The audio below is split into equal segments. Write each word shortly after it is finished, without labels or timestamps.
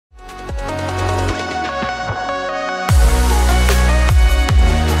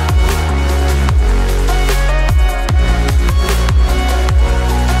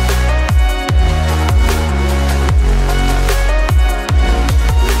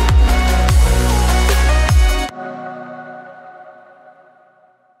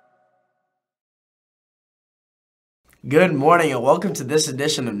Good morning and welcome to this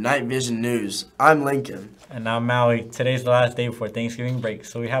edition of Knightvision News. I'm Lincoln. And I'm Maui. Today's the last day before Thanksgiving break,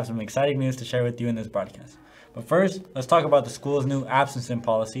 so we have some exciting news to share with you in this broadcast. But first, let's talk about the school's new absence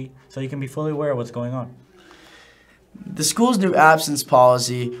policy so you can be fully aware of what's going on. The school's new absence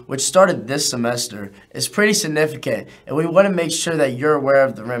policy, which started this semester, is pretty significant, and we want to make sure that you're aware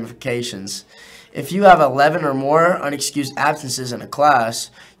of the ramifications. If you have 11 or more unexcused absences in a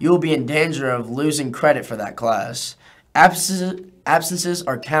class, you will be in danger of losing credit for that class. Absences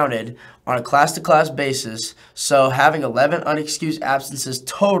are counted on a class-to-class basis, so having 11 unexcused absences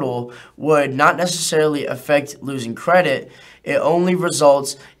total would not necessarily affect losing credit. It only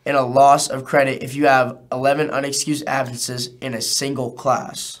results in a loss of credit if you have 11 unexcused absences in a single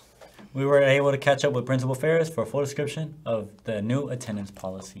class. We were able to catch up with Principal Ferris for a full description of the new attendance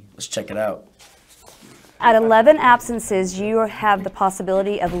policy. Let's check it out. At 11 absences, you have the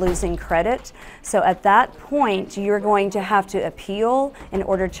possibility of losing credit. So at that point, you're going to have to appeal in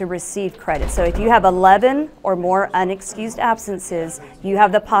order to receive credit. So if you have 11 or more unexcused absences, you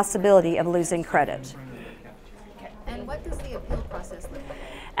have the possibility of losing credit. And what does the appeal process look like?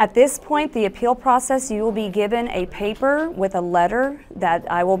 At this point, the appeal process, you will be given a paper with a letter that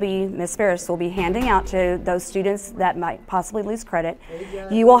Ms. Ferris will be handing out to those students that might possibly lose credit.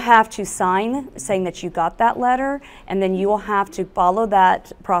 You will have to sign saying that you got that letter, and then you will have to follow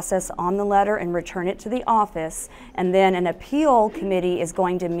that process on the letter and return it to the office. And then an appeal committee is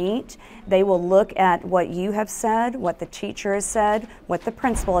going to meet. They will look at what you have said, what the teacher has said, what the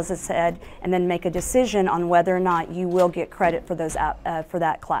principal has said, and then make a decision on whether or not you will get credit for those for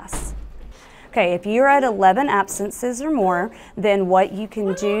that class. Okay, if you're at 11 absences or more, then what you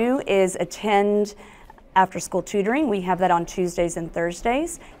can do is attend after-school tutoring. We have that on Tuesdays and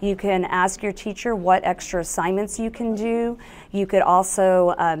Thursdays. You can ask your teacher what extra assignments you can do. You could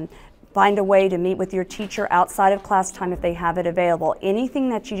also find a way to meet with your teacher outside of class time if they have it available. Anything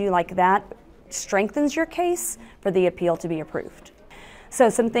that you do like that strengthens your case for the appeal to be approved. So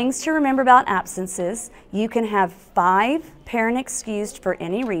some things to remember about absences. You can have 5 parent excused for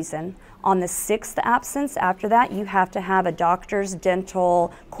any reason. On the 6th absence, after that, you have to have a doctor's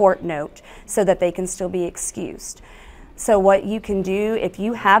dental court note so that they can still be excused. So what you can do, if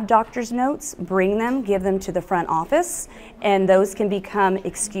you have doctor's notes, bring them, give them to the front office, and those can become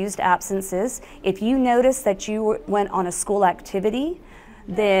excused absences. If you notice that you went on a school activity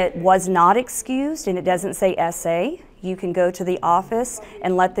that was not excused and it doesn't say SA, you can go to the office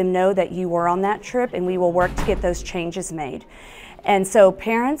and let them know that you were on that trip, and we will work to get those changes made. And so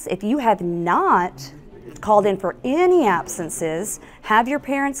parents, if you have not called in for any absences, have your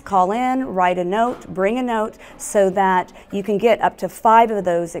parents call in, write a note, bring a note, so that you can get up to 5 of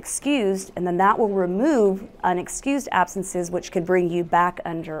those excused, and then that will remove unexcused absences, which could bring you back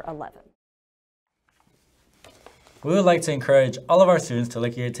under 11. We would like to encourage all of our students to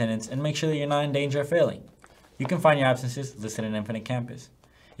look at your attendance and make sure that you're not in danger of failing. You can find your absences listed in Infinite Campus.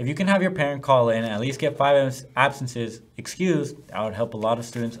 If you can have your parent call in and at least get 5 absences excused, that would help a lot of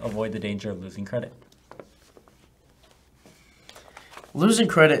students avoid the danger of losing credit. Losing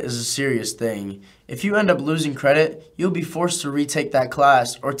credit is a serious thing. If you end up losing credit, you'll be forced to retake that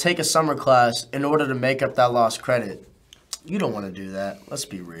class or take a summer class in order to make up that lost credit. You don't want to do that. Let's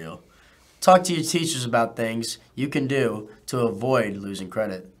be real. Talk to your teachers about things you can do to avoid losing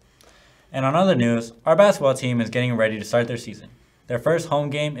credit. And on other news, our basketball team is getting ready to start their season. Their first home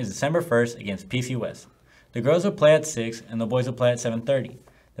game is December 1st against PC West. The girls will play at 6 and the boys will play at 7:30.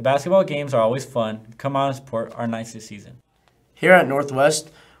 The basketball games are always fun. Come out and support our Knights this season. Here at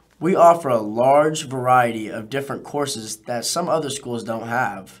Northwest, we offer a large variety of different courses that some other schools don't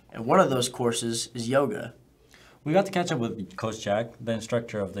have, and one of those courses is yoga. We got to catch up with Coach Jack, the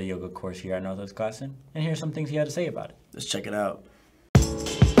instructor of the yoga course here at Northwest Classen, and here's some things he had to say about it. Let's check it out.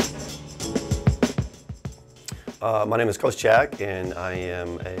 My name is Coach Jack, and I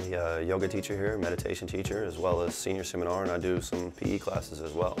am a yoga teacher here, meditation teacher, as well as senior seminar, and I do some PE classes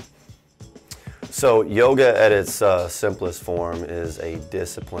as well. So yoga at its simplest form is a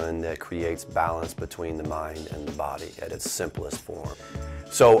discipline that creates balance between the mind and the body at its simplest form.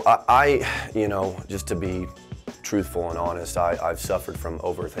 So just to be truthful and honest, I've suffered from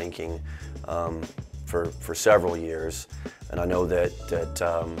overthinking for several years, and I know that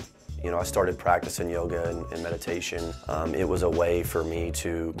I started practicing yoga and meditation. It was a way for me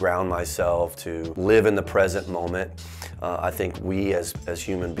to ground myself, to live in the present moment. I think we as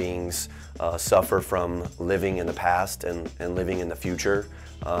human beings suffer from living in the past and living in the future.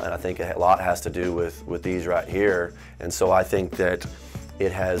 And I think a lot has to do with these right here. And so I think that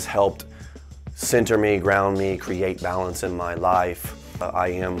it has helped center me, ground me, create balance in my life. I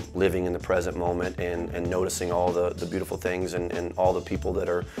am living in the present moment and noticing all the beautiful things and all the people that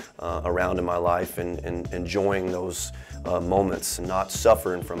are around in my life and enjoying those moments, and not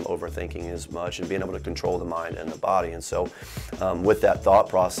suffering from overthinking as much and being able to control the mind and the body. And so with that thought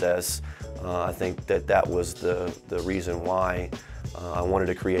process, I think that was the reason why I wanted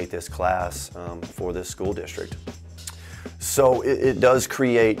to create this class for this school district. So it does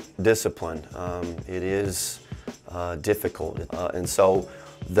create discipline. It is difficult. And so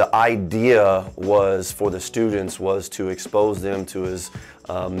the idea was for the students was to expose them to as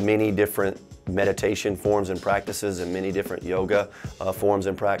many different meditation forms and practices and many different yoga forms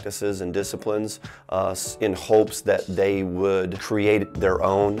and practices and disciplines in hopes that they would create their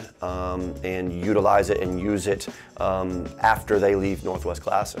own and utilize it and use it after they leave Northwest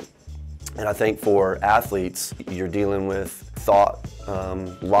Classic. And I think for athletes, you're dealing with thought,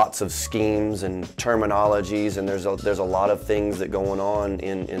 lots of schemes and terminologies, and there's a lot of things that going on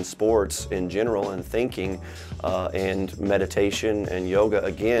in sports in general, and thinking, and meditation and yoga,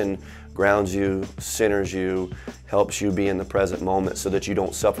 again, grounds you, centers you, helps you be in the present moment so that you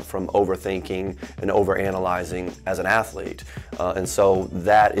don't suffer from overthinking and overanalyzing as an athlete. And so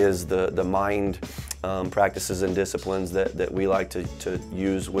that is the mind practices and disciplines that we like to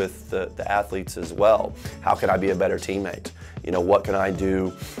use with the athletes as well. How can I be a better teammate? You know, what can I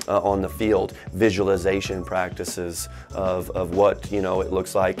do on the field? Visualization practices of what, you know, it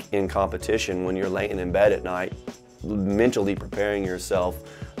looks like in competition when you're laying in bed at night, mentally preparing yourself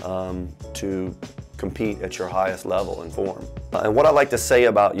to compete at your highest level and form. And what I like to say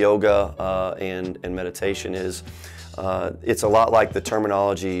about yoga and meditation is it's a lot like the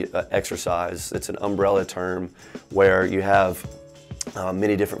terminology exercise. It's an umbrella term where you have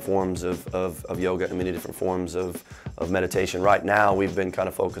many different forms of yoga and many different forms of meditation. Right now we've been kind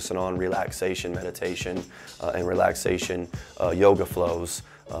of focusing on relaxation meditation and relaxation yoga flows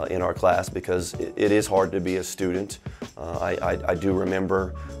in our class, because it is hard to be a student. I do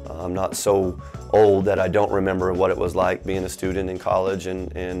remember, I'm not so old that I don't remember what it was like being a student in college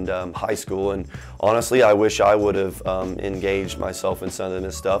and high school, and honestly I wish I would have engaged myself in some of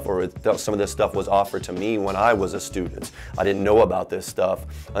this stuff, or some of this stuff was offered to me when I was a student. I didn't know about this stuff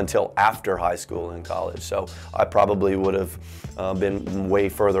until after high school and college, so I probably would have been way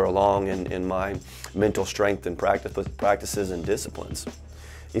further along in my mental strength and practices and disciplines.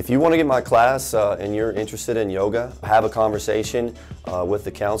 If you want to get my class and you're interested in yoga, have a conversation with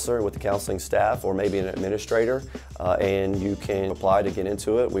the counselor, with the counseling staff, or maybe an administrator, and you can apply to get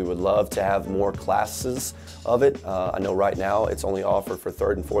into it. We would love to have more classes of it. I know right now it's only offered for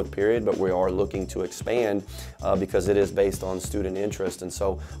 3rd and 4th period, but we are looking to expand because it is based on student interest. And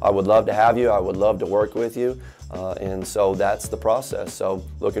so I would love to have you. I would love to work with you. And so that's the process. So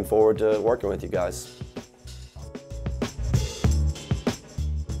looking forward to working with you guys.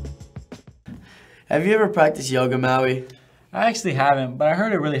 Have you ever practiced yoga, Maui? I actually haven't, but I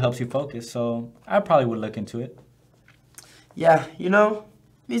heard it really helps you focus, so I probably would look into it. Yeah, you know,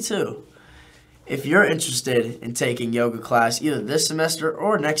 me too. If you're interested in taking yoga class either this semester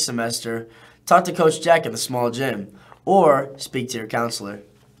or next semester, talk to Coach Jack in the small gym, or speak to your counselor.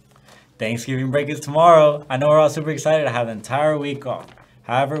 Thanksgiving break is tomorrow. I know we're all super excited to have the entire week off.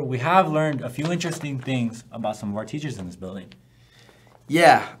 However, we have learned a few interesting things about some of our teachers in this building.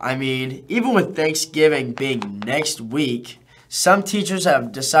 Yeah, I mean, even with Thanksgiving being next week, some teachers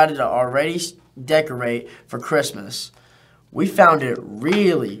have decided to already decorate for Christmas. We found it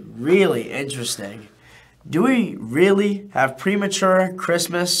really, really interesting. Do we really have premature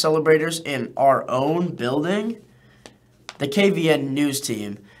Christmas celebrators in our own building? The KVN news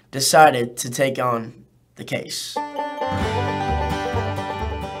team decided to take on the case.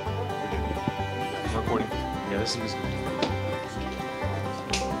 Recording. Yeah, this is.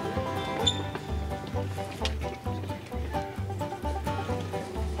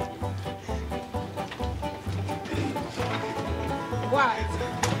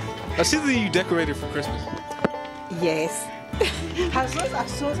 I see that you decorated for Christmas. Yes.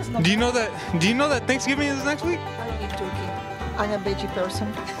 as soon as Do you know that Thanksgiving is next week? I eat turkey. I'm a veggie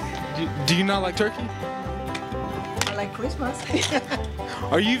person. Do you not like turkey? I like Christmas.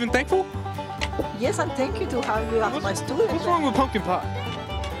 Are you even thankful? Yes, and thank you to have you as my student. What's wrong with pumpkin pie?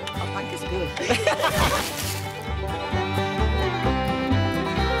 A punk is good.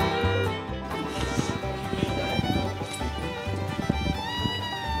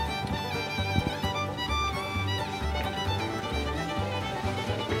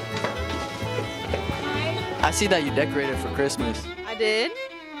 I see that you decorated for Christmas. I did.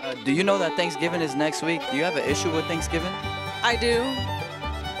 Do you know that Thanksgiving is next week? Do you have an issue with Thanksgiving? I do.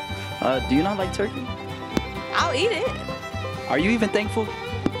 Do you not like turkey? I'll eat it. Are you even thankful?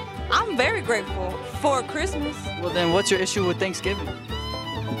 I'm very grateful for Christmas. Well, then what's your issue with Thanksgiving?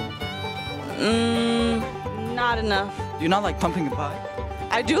 Not enough. Do you not like pumpkin pie?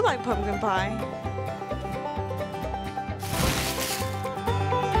 I do like pumpkin pie.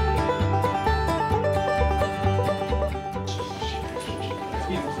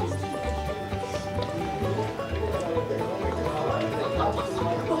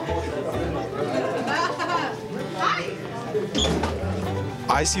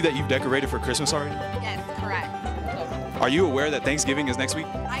 I see that you've decorated for Christmas already. Yes, correct. Are you aware that Thanksgiving is next week?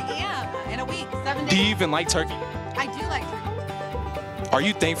 I am. In a week, 7 days. Do you even like turkey? I do like turkey. Are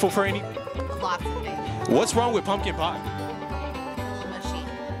you thankful for anything? Lots of things. What's wrong with pumpkin pie? Mushy.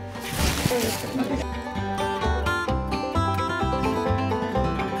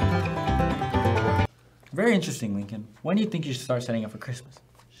 Very interesting, Lincoln. When do you think you should start setting up for Christmas?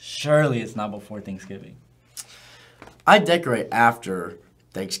 Surely it's not before Thanksgiving. I decorate after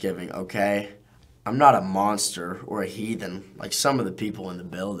Thanksgiving, okay? I'm not a monster or a heathen like some of the people in the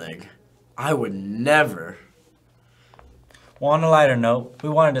building. I would never. Well, on a lighter note, we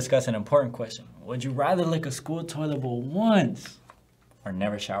want to discuss an important question. Would you rather lick a school toilet bowl once or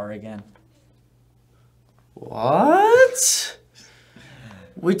never shower again? What?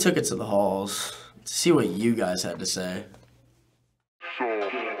 We took it to the halls to see what you guys had to say.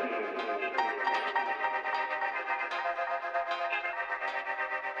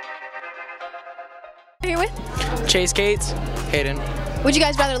 Here with Chase Cates, Hayden. Would you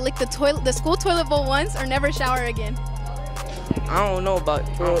guys rather lick the school toilet bowl once or never shower again? I don't know about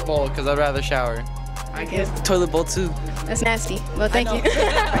toilet bowl because I'd rather shower. I guess toilet bowl too. That's nasty. Well, thank you.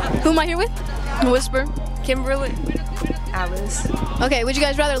 Who am I here with? Whisper. Kimberly. Alice. Okay, would you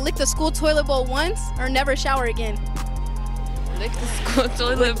guys rather lick the school toilet bowl once or never shower again? Lick the school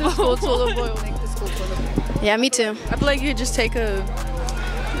toilet bowl. Lick the school toilet bowl. Yeah, me too. I feel like you just take a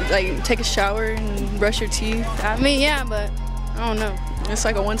shower and brush your teeth. I mean, yeah, but I don't know. It's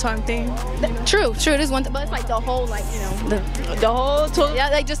like a one-time thing. True, it is one, but it's like the whole, like, you know, The whole toilet. yeah,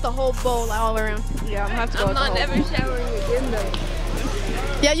 like just the whole bowl, like all around. Yeah, I'm gonna have to go. I'm not never showering again though.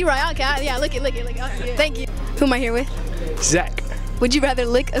 Yeah, you're right. Okay, yeah, lick it. Okay, thank you. Who am I here with? Zach. Would you rather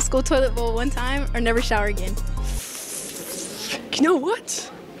lick a school toilet bowl one time or never shower again? You know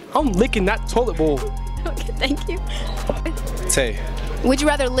what? I'm licking that toilet bowl. Okay, thank you. Tay. Would you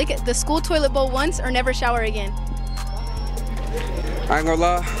rather lick the school toilet bowl once or never shower again? I ain't gonna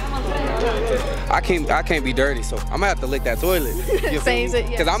lie. I can't be dirty, so I'm gonna have to lick that toilet. Same,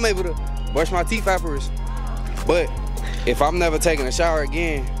 yeah. Cause I'm able to brush my teeth afterwards. But if I'm never taking a shower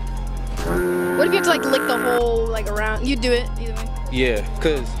again. What if you have to like lick the whole like around? You do it either way. Yeah,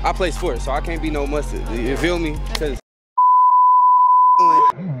 cause I play sports, so I can't be no mustard. You feel me? Cause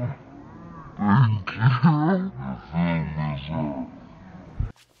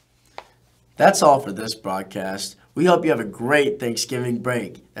That's all for this broadcast. We hope you have a great Thanksgiving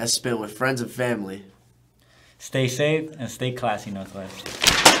break that's spent with friends and family. Stay safe and stay classy, Northwest.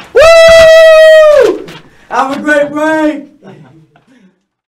 Woo! Have a great break!